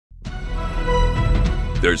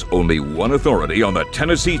There's only one authority on the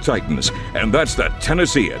Tennessee Titans, and that's the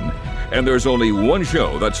Tennessean. And there's only one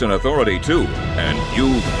show that's an authority too, and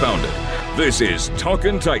you've found it. This is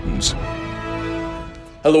Talkin' Titans.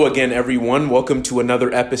 Hello again, everyone. Welcome to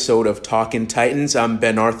another episode of Talkin' Titans. I'm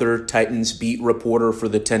Ben Arthur, Titans beat reporter for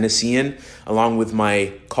the Tennessean, along with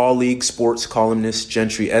my colleague, sports columnist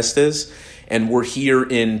Gentry Estes. And we're here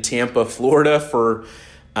in Tampa, Florida for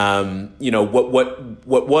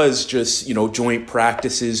what was just joint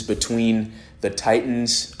practices between the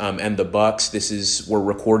Titans and the Bucs. We're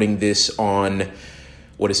recording this on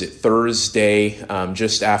Thursday,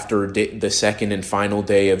 just after the second and final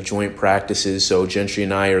day of joint practices. So Gentry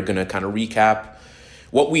and I are going to kind of recap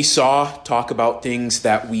what we saw, talk about things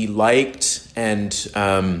that we liked and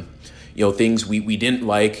things we didn't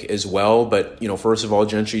like as well. But first of all,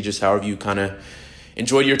 Gentry, just how have you kind of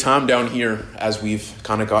enjoyed your time down here as we've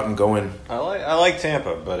kind of gotten going? I like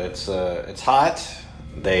Tampa, but it's hot.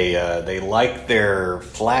 They like their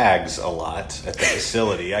flags a lot at the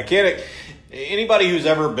facility. Anybody who's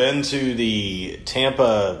ever been to the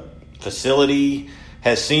Tampa facility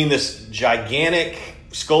has seen this gigantic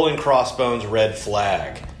skull and crossbones red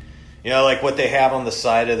flag. Like what they have on the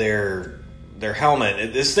side of their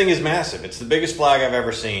helmet. This thing is massive. It's the biggest flag I've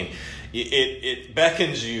ever seen. It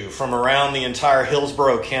beckons you from around the entire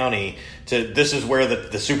Hillsborough County to this is where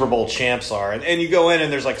the Super Bowl champs are. And you go in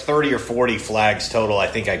and there's like 30 or 40 flags total. I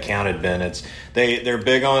think I counted, Ben. They're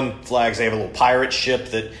big on flags. They have a little pirate ship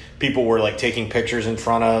that people were like taking pictures in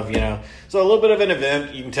front of, So a little bit of an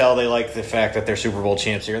event. You can tell they like the fact that they're Super Bowl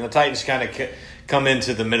champs here. And the Titans kind of come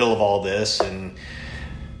into the middle of all this. And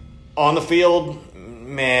on the field,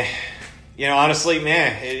 meh. Honestly,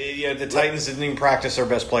 the Titans didn't even practice their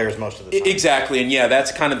best players most of the time. Exactly, and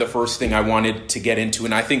that's kind of the first thing I wanted to get into,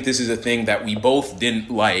 and I think this is a thing that we both didn't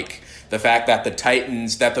like, the fact that the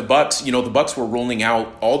Bucs, the Bucs were rolling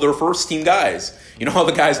out all their first-team guys, all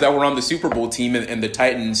the guys that were on the Super Bowl team, and the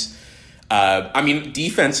Titans,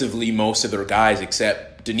 defensively, most of their guys,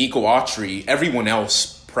 except Danico Autry, everyone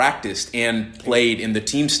else practiced and played in the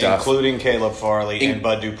team stuff. Including Caleb Farley and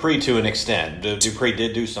Bud Dupree to an extent. Dupree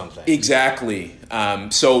did do something. Exactly.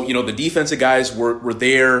 So, the defensive guys were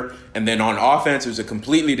there, and then on offense, it was a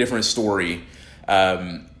completely different story.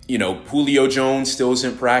 Julio Jones still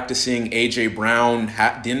isn't practicing. A.J. Brown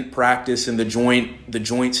didn't practice in the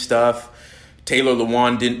joint stuff. Taylor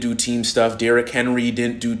Lewan didn't do team stuff. Derrick Henry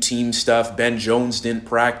didn't do team stuff. Ben Jones didn't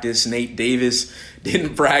practice. Nate Davis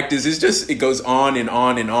didn't practice. It goes on and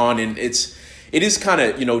on and on, and it is kind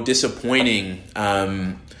of disappointing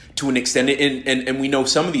to an extent. And we know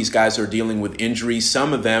some of these guys are dealing with injuries.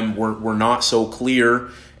 Some of them were not so clear.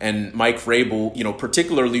 And Mike Vrabel,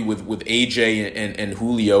 particularly with AJ and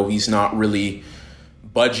Julio, he's not really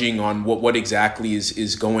budging on what exactly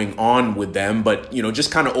is going on with them, but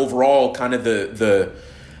just kind of overall, kind of the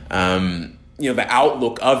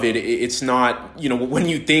outlook of it. It's not when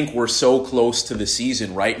you think we're so close to the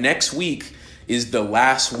season, right? Next week is the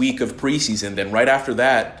last week of preseason. Then right after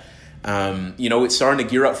that, it's starting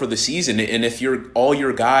to gear up for the season. And if all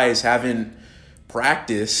your guys haven't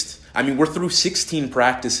practiced. We're through 16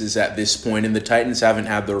 practices at this point, and the Titans haven't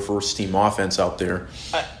had their first team offense out there.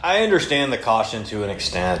 I understand the caution to an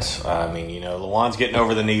extent. Lewan's getting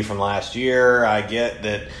over the knee from last year. I get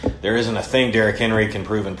that there isn't a thing Derrick Henry can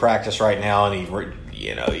prove in practice right now, and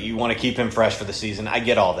you want to keep him fresh for the season. I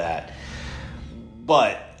get all that.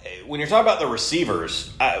 But when you're talking about the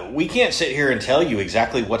receivers, we can't sit here and tell you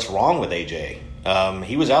exactly what's wrong with AJ.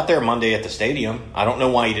 He was out there Monday at the stadium. I don't know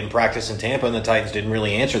why he didn't practice in Tampa, and the Titans didn't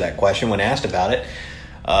really answer that question when asked about it.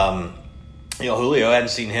 Julio hadn't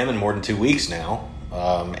seen him in more than 2 weeks now.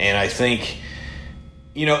 And I think,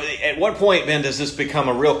 at what point, Ben, does this become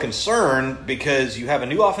a real concern? Because you have a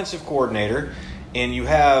new offensive coordinator, and you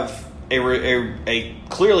have a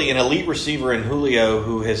clearly an elite receiver in Julio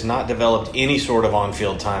who has not developed any sort of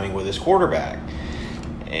on-field timing with his quarterback.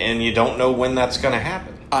 And you don't know when that's going to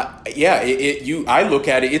happen. I look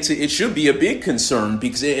at it. It should be a big concern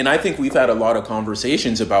and I think we've had a lot of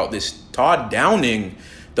conversations about this. Todd Downing,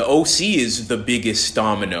 the OC, is the biggest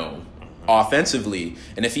domino offensively,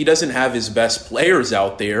 and if he doesn't have his best players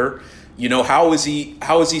out there, how is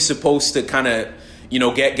he supposed to kind of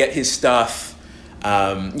get his stuff,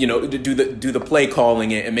 to do the play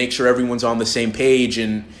calling and make sure everyone's on the same page,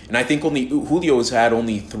 and I think Julio has had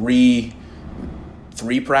only three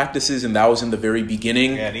practices, and that was in the very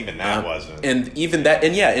beginning. Yeah, and even that wasn't. And even that,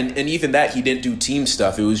 even that, he didn't do team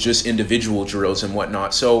stuff. It was just individual drills and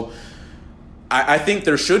whatnot. So I think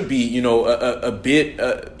there should be, a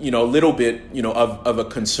little bit, of a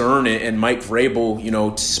concern. And Mike Vrabel,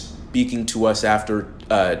 speaking to us after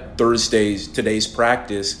today's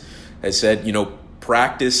practice, has said,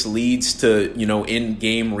 practice leads to,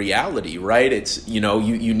 in-game reality, right? It's,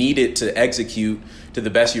 you need it to execute to the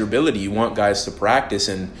best of your ability. You want guys to practice,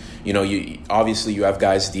 and, obviously you have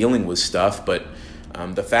guys dealing with stuff, but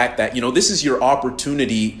the fact that, this is your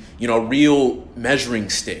opportunity, real measuring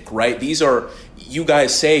stick, right? These are, you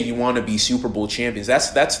guys say you want to be Super Bowl champions.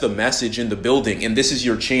 That's the message in the building, and this is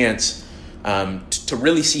your chance to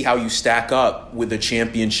really see how you stack up with a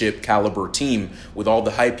championship caliber team with all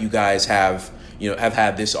the hype you guys have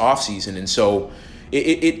had this offseason. And so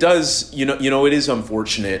it does, it is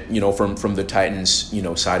unfortunate, from the Titans,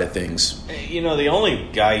 side of things. The only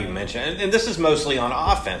guy you mentioned, and this is mostly on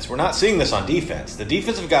offense. We're not seeing this on defense. The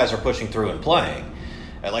defensive guys are pushing through and playing.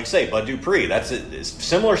 Like say, Bud Dupree, that's a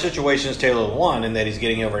similar situation as Taylor Lewan in that he's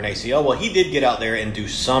getting over an ACL. Well, he did get out there and do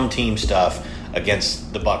some team stuff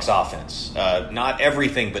against the Bucs offense. Not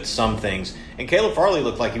everything, but some things. And Caleb Farley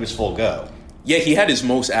looked like he was full go. Yeah, he had his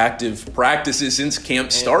most active practices since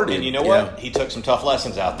camp started. And you know what? He took some tough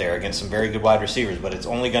lessons out there against some very good wide receivers, but it's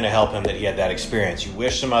only going to help him that he had that experience. You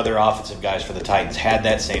wish some other offensive guys for the Titans had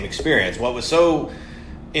that same experience. What was so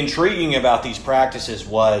intriguing about these practices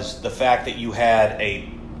was the fact that you had a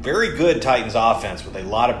very good Titans offense with a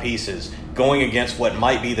lot of pieces going against what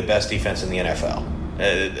might be the best defense in the NFL,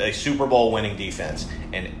 a Super Bowl winning defense.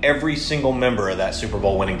 And every single member of that Super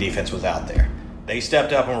Bowl winning defense was out there. They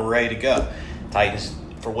stepped up and were ready to go. Titans,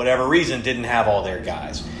 for whatever reason, didn't have all their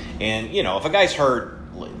guys. And, if a guy's hurt,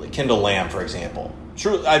 like Kendall Lamb, for example,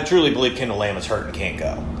 I truly believe Kendall Lamb is hurt and can't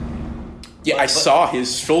go. Yeah, I saw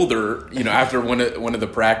his shoulder, after one of the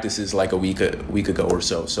practices like a week ago or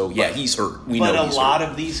so. So yeah, he's hurt. We know. But a lot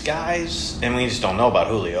of these guys, and we just don't know about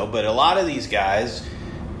Julio, but a lot of these guys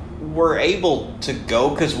were able to go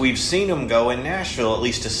because we've seen them go in Nashville, at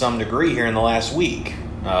least to some degree here in the last week.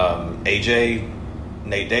 AJ,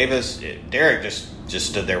 Nate Davis, Derek just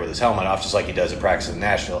stood there with his helmet off, just like he does at practice in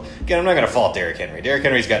Nashville. Again, I'm not going to fault Derrick Henry. Derrick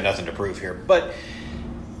Henry's got nothing to prove here, but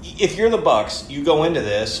if you're the Bucs, you go into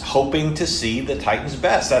this hoping to see the Titans'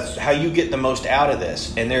 best. That's how you get the most out of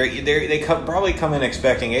this. And they probably come in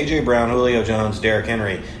expecting A.J. Brown, Julio Jones, Derrick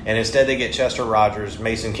Henry, and instead they get Chester Rogers,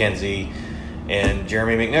 Mason Kinsey, and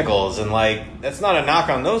Jeremy McNichols. And, that's not a knock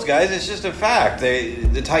on those guys. It's just a fact.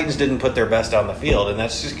 The Titans didn't put their best on the field, and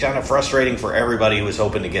that's just kind of frustrating for everybody who was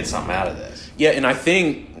hoping to get something out of this. Yeah, and I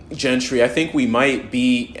think, Gentry, we might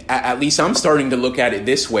be, at least I'm starting to look at it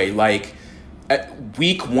this way,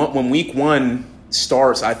 when week one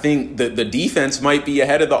starts, I think the defense might be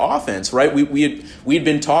ahead of the offense, right? We'd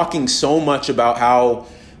been talking so much about how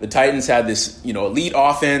the Titans had this, elite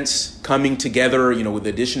offense coming together, with the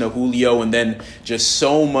addition of Julio, and then just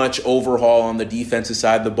so much overhaul on the defensive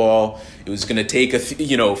side of the ball. It was going to take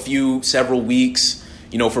several weeks,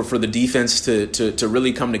 for the defense to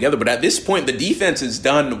really come together. But at this point, the defense has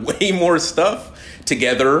done way more stuff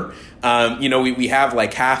together. We have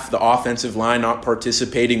like half the offensive line not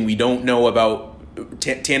participating. We don't know about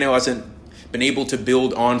Tannehill hasn't been able to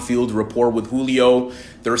build on-field rapport with Julio.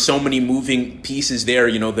 There are so many moving pieces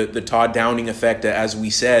there, the Todd Downing effect, as we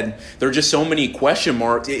said. There are just so many question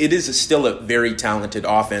marks. It is still a very talented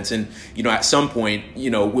offense. And, at some point,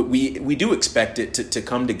 we do expect it to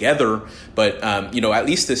come together. But, at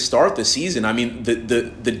least to start the season,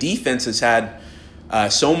 the defense has had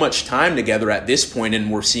so much time together at this point,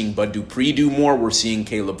 and we're seeing Bud Dupree do more. We're seeing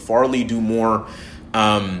Caleb Farley do more.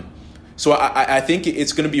 So I think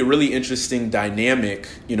it's going to be a really interesting dynamic,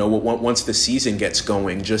 once the season gets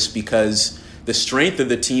going, just because the strength of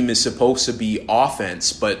the team is supposed to be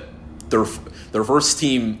offense, but their first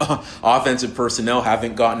team offensive personnel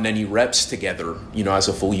haven't gotten any reps together, as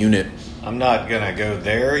a full unit. I'm not going to go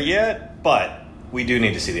there yet, but we do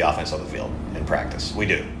need to see the offense on the field in practice. We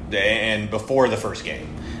do. And before the first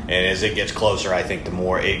game. And as it gets closer, I think the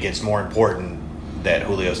more it gets more important that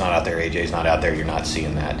Julio's not out there, AJ's not out there, you're not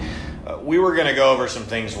seeing that. We were going to go over some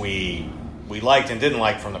things we liked and didn't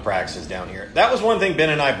like from the practices down here. That was one thing Ben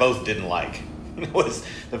and I both didn't like, was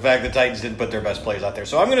the fact that Titans didn't put their best players out there.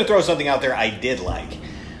 So I'm going to throw something out there I did like,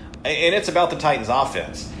 and it's about the Titans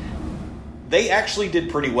offense. They actually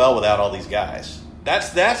did pretty well without all these guys. That's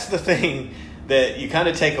the thing that you kind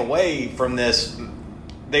of take away from this.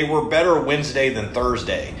 They were better Wednesday than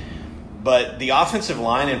Thursday, but the offensive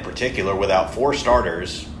line in particular, without four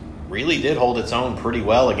starters, really did hold its own pretty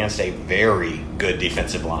well against a very good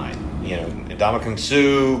defensive line. Ndamukong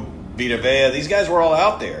Suh, Vita Vea, these guys were all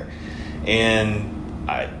out there. And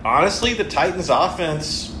honestly, the Titans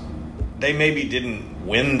offense, they maybe didn't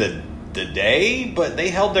win the day, but they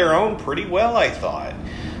held their own pretty well, I thought.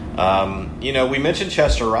 We mentioned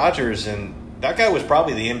Chester Rogers, and that guy was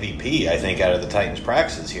probably the MVP, I think, out of the Titans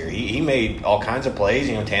practices here. He made all kinds of plays.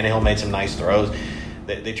 Tannehill made some nice throws.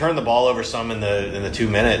 They turned the ball over some in the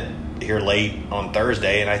 2-minute here late on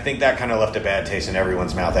Thursday, and I think that kind of left a bad taste in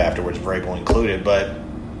everyone's mouth afterwards, Vrabel included. But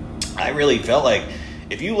I really felt like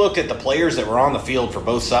if you looked at the players that were on the field for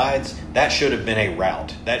both sides, that should have been a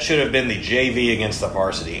rout. That should have been the JV against the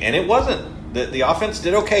varsity, and it wasn't. The offense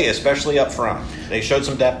did okay, especially up front. They showed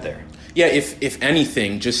some depth there. Yeah, if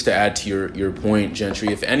anything, just to add to your point, Gentry,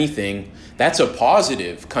 if anything, that's a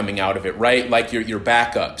positive coming out of it, right? Like your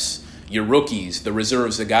backups, your rookies, the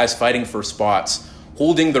reserves, the guys fighting for spots,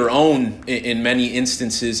 holding their own in many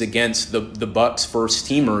instances against the Bucs first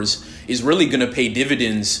teamers is really going to pay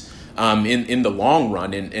dividends in the long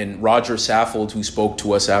run. And Roger Saffold, who spoke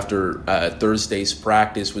to us after Thursday's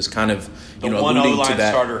practice, was kind of one alluding O-line to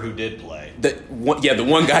that starter who did play. The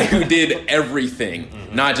one guy who did everything,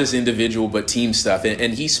 not just individual but team stuff,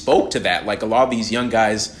 and he spoke to that. Like a lot of these young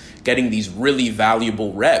guys getting these really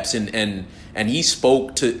valuable reps, and he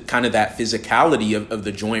spoke to kind of that physicality of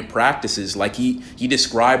the joint practices. Like he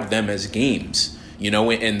described them as games,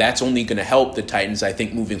 and that's only going to help the Titans, I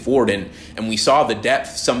think, moving forward. And we saw the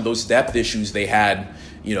depth, some of those depth issues they had,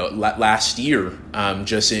 last year,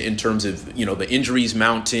 just in terms of the injuries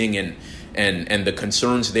mounting and the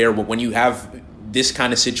concerns there. But when you have this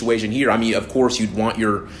kind of situation here, I mean, of course, you'd want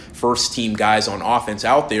your first team guys on offense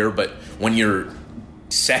out there, but when your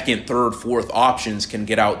second, third, fourth options can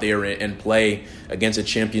get out there and play against a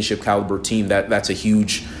championship caliber team, that's a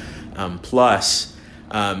huge plus.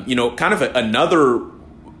 Kind of another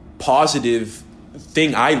positive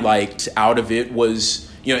thing I liked out of it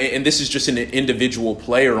was, and this is just an individual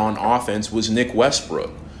player on offense, was Nick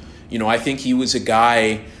Westbrook. I think he was a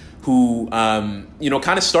guy who,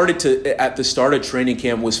 kind of started to, at the start of training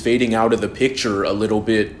camp, was fading out of the picture a little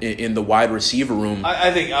bit in the wide receiver room.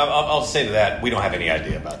 I think I'll say to that, we don't have any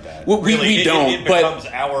idea about that. Well, we don't. It becomes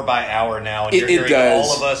hour by hour now, and you're hearing does.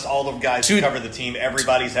 all of us, all of guys who cover the team,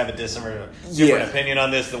 everybody's have a different opinion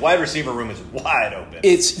on this. The wide receiver room is wide open. It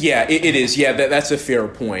is. Yeah, that's a fair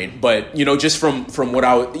point. But just from what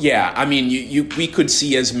I mean, we could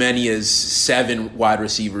see as many as 7 wide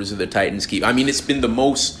receivers of the Titans keep. I mean, it's been the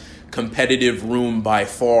most competitive room by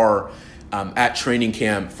far at training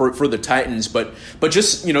camp for the Titans, but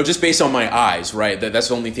just based on my eyes, right? That's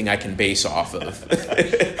the only thing I can base off of.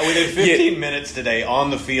 Within 15 minutes today on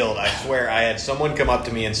the field, I swear I had someone come up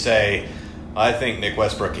to me and say, "I think Nick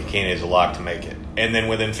Westbrook-Ikhine is a lock to make it." And then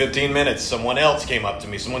within 15 minutes, someone else came up to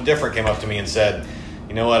me, someone different came up to me and said,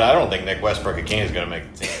 "You know what? I don't think Nick Westbrook-Ikhine is going to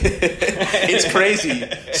make the team." It's crazy.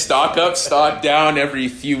 Stock up, stock down every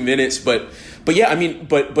few minutes, but yeah, I mean,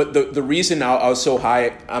 but the reason I was so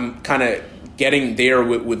high, I'm kind of getting there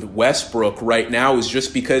with Westbrook right now, is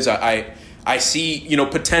just because I see,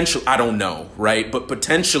 potential. I don't know, right? But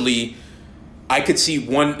potentially, I could see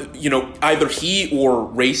one, either he or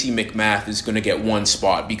Racey McMath is going to get one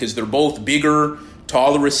spot, because they're both bigger,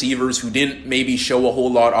 taller receivers who didn't maybe show a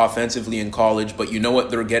whole lot offensively in college, but you know what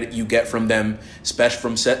you get from them,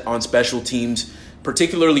 on special teams,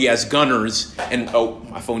 particularly as gunners. And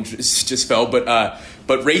my phone just fell.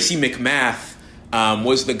 But Racey McMath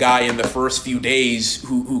was the guy in the first few days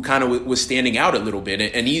who kind of was standing out a little bit,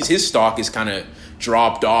 and his stock is kind of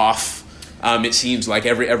dropped off. It seems like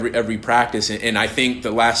every practice, and I think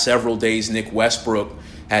the last several days, Nick Westbrook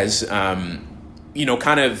has kind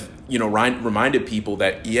of reminded people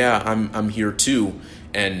that I'm here too.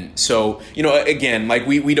 And so again, like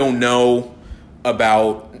we don't know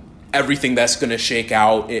about everything that's going to shake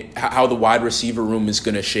out, how the wide receiver room is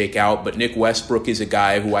going to shake out. But Nick Westbrook is a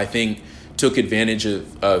guy who I think took advantage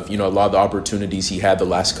of a lot of the opportunities he had the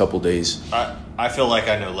last couple days. I feel like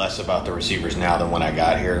I know less about the receivers now than when I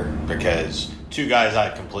got here, because 2 guys I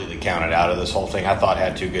completely counted out of this whole thing I thought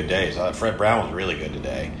had 2 good days. Fred Brown was really good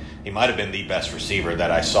today. He might have been the best receiver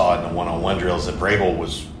that I saw in the one-on-one drills that Vrabel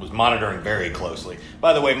was monitoring very closely.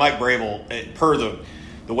 By the way, Mike Vrabel, per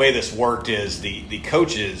the way this worked, is the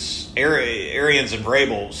coaches, Arians and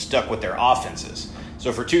Vrabel, stuck with their offenses.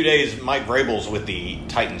 So for 2 days, Mike Vrabel's with the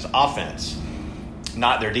Titans offense,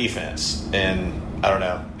 not their defense. And I don't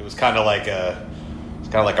know, it was kind of like a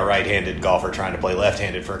right-handed golfer trying to play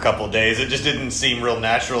left-handed for a couple of days. It just didn't seem real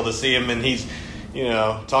natural to see him, and he's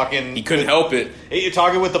talking. He couldn't help it. You're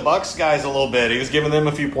talking with the Bucs guys a little bit. He was giving them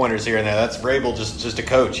a few pointers here and there. That's Vrabel, just a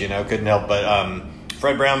coach, couldn't help. But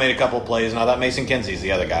Fred Brown made a couple of plays, and I thought Mason Kinsey's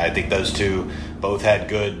the other guy. I think those 2 both had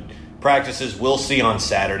good practices. We'll see on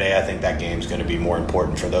Saturday. I think that game's going to be more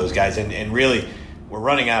important for those guys. And really, we're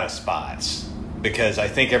running out of spots, because I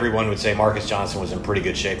think everyone would say Marcus Johnson was in pretty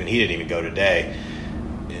good shape, and he didn't even go today.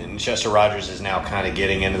 and Chester Rogers is now kind of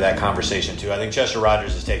getting into that conversation too. I think Chester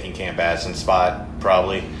Rogers is taking Cam Battson's spot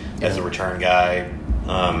probably as the return guy.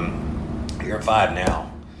 You're at 5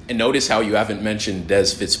 now. And notice how you haven't mentioned Des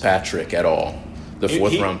Fitzpatrick at all, the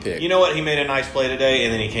fourth-round pick. You know what? He made a nice play today,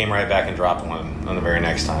 and then he came right back and dropped one on the very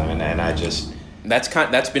next time. And I just...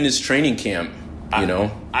 That's been his training camp, you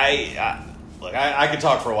know? Look, I could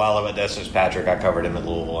talk for a while about Des Fitzpatrick. I covered him at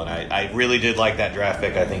Louisville, and I really did like that draft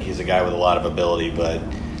pick. I think he's a guy with a lot of ability, but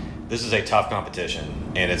this is a tough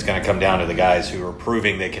competition, and it's going to come down to the guys who are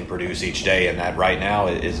proving they can produce each day, and that right now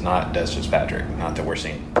is not Des Fitzpatrick, not that we're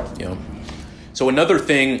seeing. Yeah. So another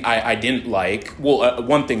thing I didn't like,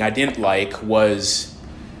 one thing I didn't like was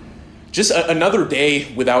just another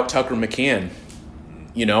day without Tucker McCann,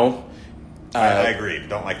 you know? I agree.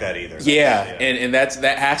 Don't like that either. Yeah, and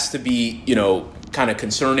that has to be, you know, kind of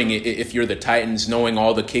concerning if you're the Titans, knowing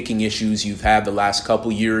all the kicking issues you've had the last couple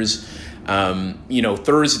years. You know,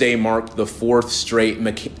 Thursday marked the fourth straight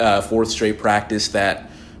practice that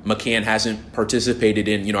McCann hasn't participated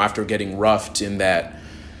in, you know, after getting roughed in that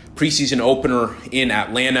preseason opener in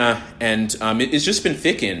Atlanta, and it's just been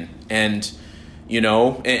thickened, and you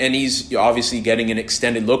know, and he's obviously getting an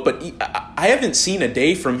extended look, but I haven't seen a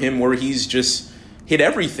day from him where he's just hit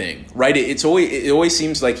everything, right? It always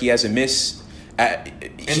seems like he has a miss.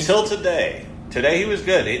 Until today. Today he was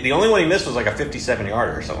good. The only one he missed was like a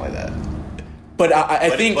 57-yarder or something like that. But I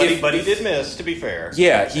think he did miss, to be fair.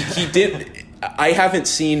 Yeah, he did. I haven't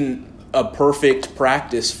seen a perfect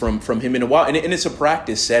practice from him in a while, and it's a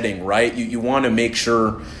practice setting, right? You want to make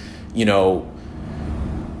sure, you know,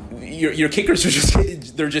 your kickers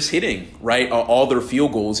are just hitting, right, all their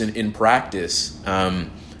field goals in practice,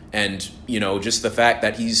 and you know, just the fact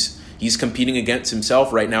that he's competing against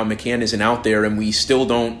himself right now. McCann isn't out there, and we still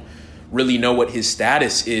don't really know what his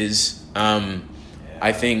status is.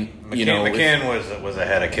 I think McCann was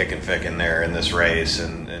ahead of Kick and Fick in there in this race,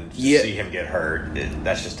 and to see him get hurt,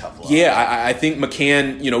 that's just tough luck. Yeah, I think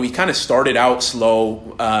McCann, you know, he kind of started out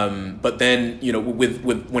slow, but then, you know,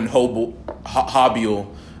 when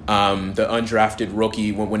Hobbiel, the undrafted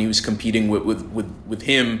rookie, when he was competing with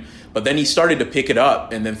him, but then he started to pick it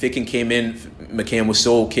up, and then Ficken came in. McCann was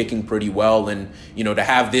still kicking pretty well, and you know, to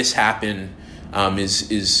have this happen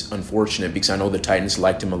is unfortunate, because I know the Titans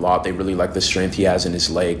liked him a lot. They really like the strength he has in his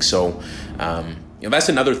leg. So you know, that's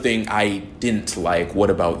another thing I didn't like. What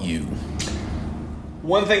about you?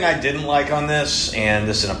 One thing I didn't like on this, and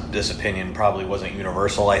this opinion probably wasn't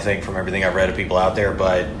universal, I think, from everything I've read of people out there,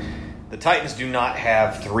 but the Titans do not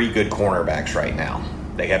have 3 good cornerbacks right now.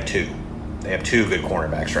 They have 2. They have 2 good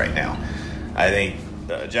cornerbacks right now. I think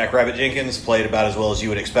Jack Rabbit Jenkins played about as well as you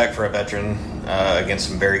would expect for a veteran against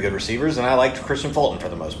some very good receivers, and I liked Christian Fulton for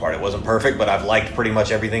the most part. It wasn't perfect, but I've liked pretty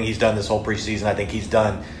much everything he's done this whole preseason. I think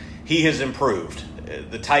he has improved.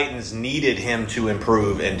 The Titans needed him to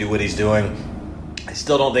improve and do what he's doing. I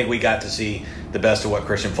still don't think we got to see the best of what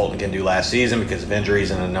Christian Fulton can do last season because of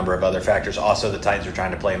injuries and a number of other factors. Also, the Titans are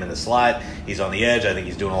trying to play him in the slot. He's on the edge. I think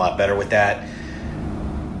he's doing a lot better with that.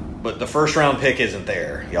 But the first-round pick isn't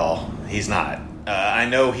there, y'all. He's not. I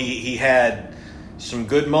know he had some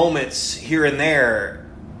good moments here and there,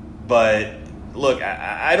 but look,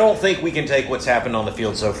 I don't think we can take what's happened on the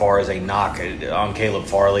field so far as a knock on Caleb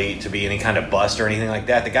Farley to be any kind of bust or anything like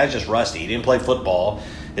that. The guy's just rusty. He didn't play football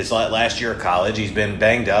his last year of college. He's been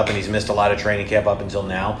banged up, and he's missed a lot of training camp up until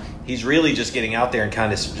now. He's really just getting out there and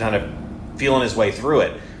kind of feeling his way through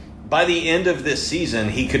it. By the end of this season,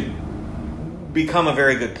 he could become a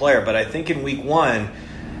very good player, but I think in week 1,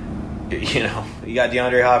 you know, you got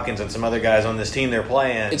DeAndre Hopkins and some other guys on this team they're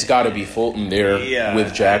playing. It's got to be Fulton there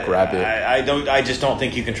with Jack Rabbit. I just don't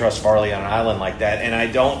think you can trust Farley on an island like that, and I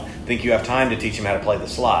don't think you have time to teach him how to play the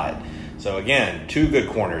slot. So again, 2 good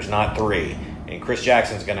corners, not 3. And Chris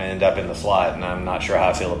Jackson's going to end up in the slot, and I'm not sure how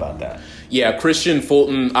I feel about that. Yeah, Christian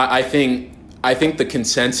Fulton, I think the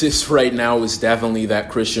consensus right now is definitely that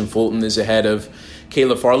Christian Fulton is ahead of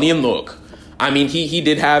Caleb Farley. And look, I mean, he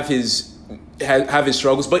did have his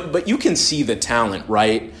struggles, but you can see the talent,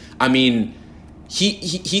 right? I mean,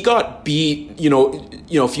 he got beat, you know,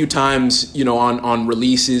 a few times, you know, on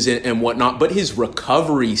releases and whatnot, but his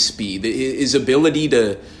recovery speed, his ability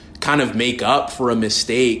to kind of make up for a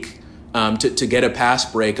mistake, to get a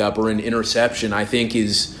pass breakup or an interception, I think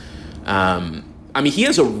is, I mean, he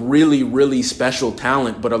has a really, really special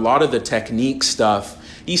talent, but a lot of the technique stuff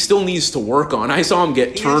he still needs to work on. I saw him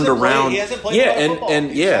get turned around. He hasn't played a lot of football.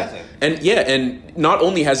 And not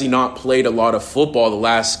only has he not played a lot of football the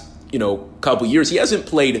last, you know, couple years, he hasn't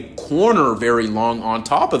played corner very long on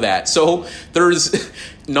top of that. So there's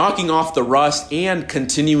knocking off the rust and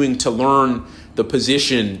continuing to learn the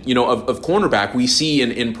position, of cornerback. We see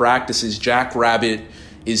in practices, Jack Rabbit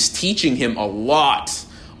is teaching him a lot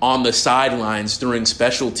on the sidelines during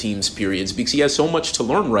special teams periods because he has so much to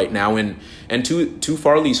learn right now. And to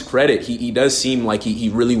Farley's credit, he does seem like he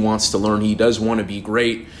really wants to learn. He does want to be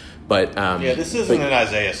great. But this isn't an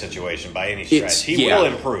Isaiah situation by any stretch. He will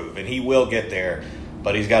improve, and he will get there,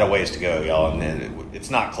 but he's got a ways to go, y'all. And it's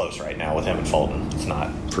not close right now with him and Fulton. It's not.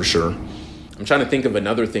 For sure. I'm trying to think of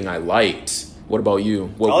another thing I liked. What about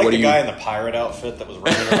you? I like the guy in the pirate outfit that was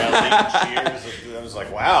running around leaving cheers. I was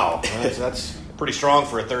like, wow, that's pretty strong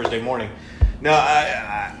for a Thursday morning. No,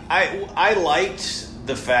 I liked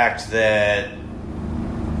the fact that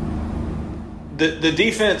the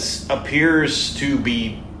defense appears to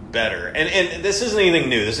be better. And this isn't anything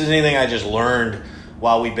new. This isn't anything I just learned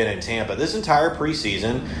while we've been in Tampa. This entire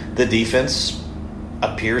preseason, the defense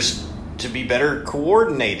appears to be better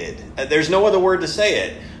coordinated. There's no other word to say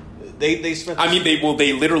it. They spent.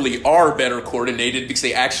 They literally are better coordinated because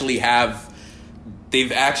they've actually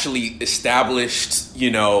established,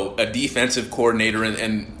 a defensive coordinator,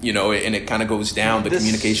 and it kind of goes down. The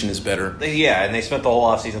communication is better. And they spent the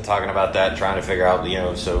whole offseason talking about that and trying to figure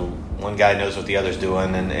out, so one guy knows what the other's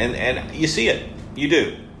doing, and you see it. You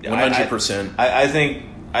do. 100%. I think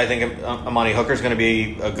Amani Hooker's going to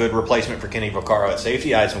be a good replacement for Kenny Vaccaro at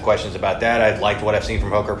safety. I had some questions about that. I liked what I've seen from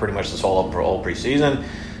Hooker pretty much this whole preseason.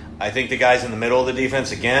 I think the guys in the middle of the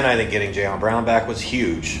defense, again, I think getting Jayon Brown back was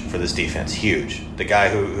huge for this defense. Huge. The guy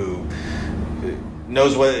who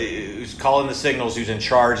knows who's calling the signals, who's in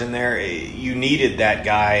charge in there. You needed that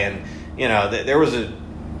guy, and there was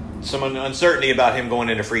some uncertainty about him going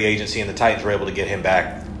into free agency, and the Titans were able to get him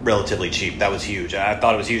back relatively cheap. That was huge. I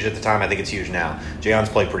thought it was huge at the time. I think it's huge now. Jayon's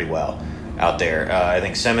played pretty well out there. I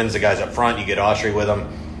think Simmons, the guys up front, you get Autry with him.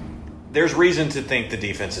 There's reason to think the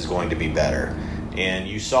defense is going to be better. And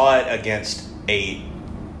you saw it against a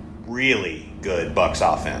really good Bucs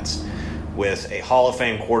offense with a Hall of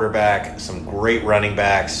Fame quarterback, some great running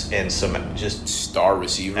backs, and some just star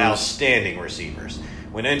receivers, outstanding receivers.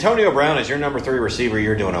 When Antonio Brown is your number 3 receiver,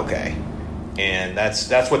 you're doing okay. And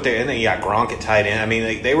that's what they. And then you got Gronk at tight end. I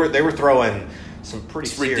mean, they were throwing some pretty.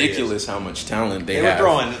 It's serious, ridiculous how much talent they have.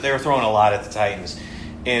 They were throwing a lot at the Titans.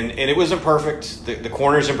 And it wasn't perfect. The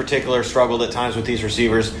corners in particular struggled at times with these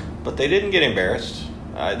receivers, but they didn't get embarrassed.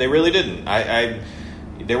 They really didn't.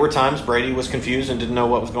 There were times Brady was confused and didn't know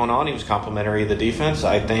what was going on. He was complimentary of the defense.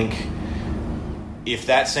 I think if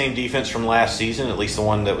that same defense from last season, at least the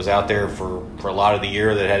one that was out there for a lot of the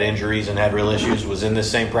year that had injuries and had real issues, was in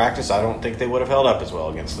this same practice, I don't think they would have held up as well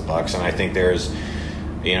against the Bucs. And I think there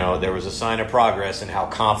was a sign of progress in how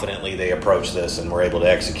confidently they approached this and were able to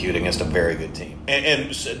execute against a very good team.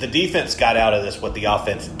 And the defense got out of this what the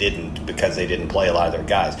offense didn't, because they didn't play a lot of their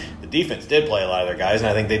guys. The defense did play a lot of their guys, and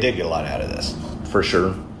I think they did get a lot out of this. For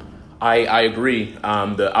sure. I agree.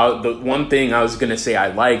 The one thing I was going to say I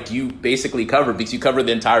liked, you basically covered, because you covered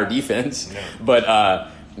the entire defense. Yeah.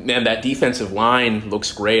 But, man, that defensive line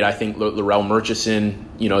looks great. I think Laurel Murchison,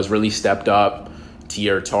 has really stepped up.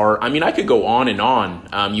 Tier Tar. I mean, I could go on and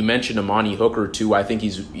on. You mentioned Amani Hooker too. I think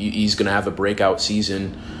he's going to have a breakout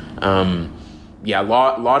season. A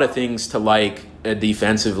lot of things to like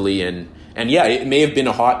defensively, and it may have been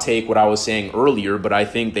a hot take what I was saying earlier, but I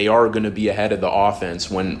think they are going to be ahead of the offense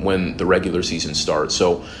when the regular season starts.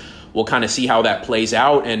 So we'll kind of see how that plays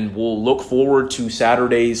out, and we'll look forward to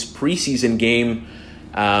Saturday's preseason game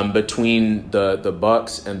between the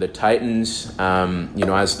Bucs and the Titans,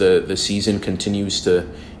 as the season continues to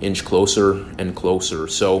inch closer and closer.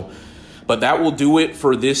 But that will do it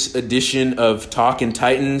for this edition of Talkin'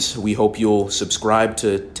 Titans. We hope you'll subscribe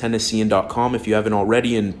to Tennessean.com if you haven't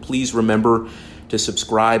already, and please remember to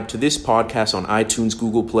subscribe to this podcast on iTunes,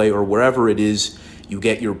 Google Play, or wherever it is you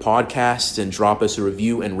get your podcasts, and drop us a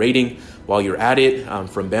review and rating while you're at it.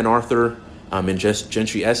 From Ben Arthur and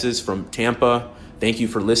Gentry Esses from Tampa, thank you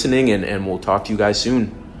for listening, and we'll talk to you guys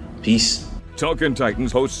soon. Peace. Talkin'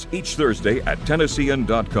 Titans hosts each Thursday at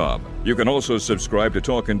Tennessean.com. You can also subscribe to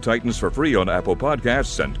Talkin' Titans for free on Apple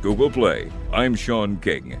Podcasts and Google Play. I'm Sean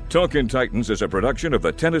King. Talkin' Titans is a production of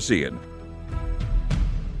the Tennessean.